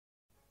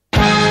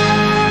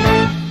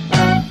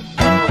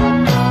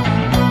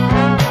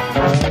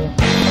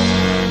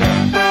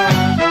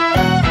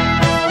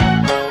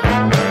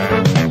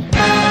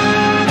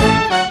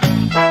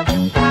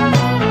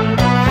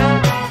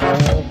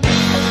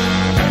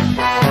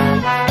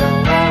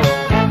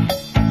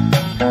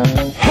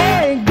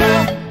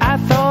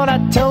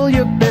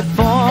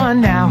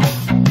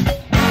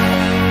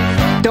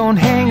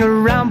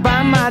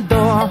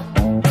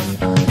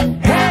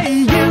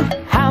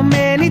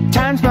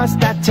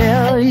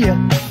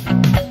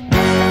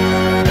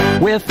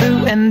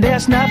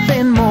there's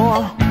nothing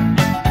more.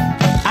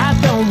 I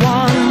don't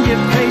want your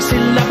crazy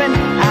loving,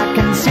 I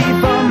can see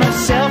for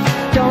myself.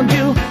 Don't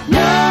you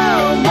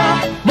know,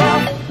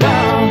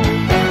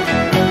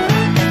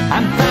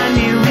 I'm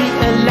finally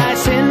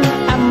realizing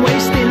I'm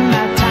wasting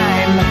my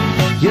time.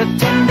 Your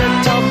tender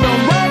talk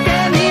don't work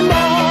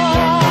anymore.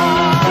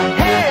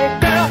 Hey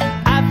girl,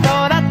 I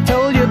thought I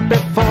told you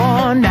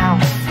before now.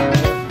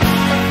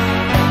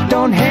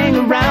 Don't hang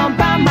around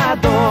by my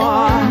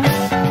door.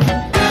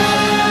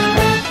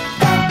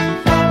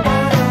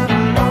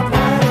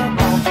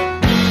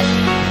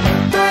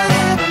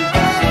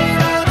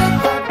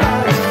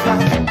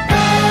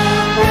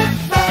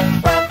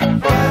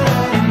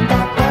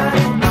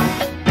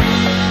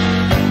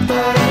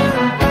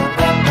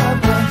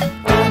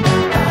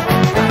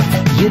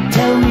 You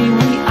tell me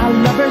we are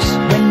lovers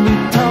when we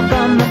talk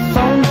on the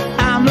phone.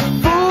 I'm a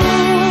fool,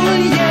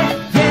 yeah.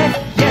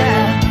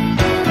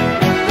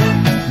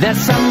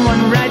 There's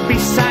someone right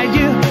beside you.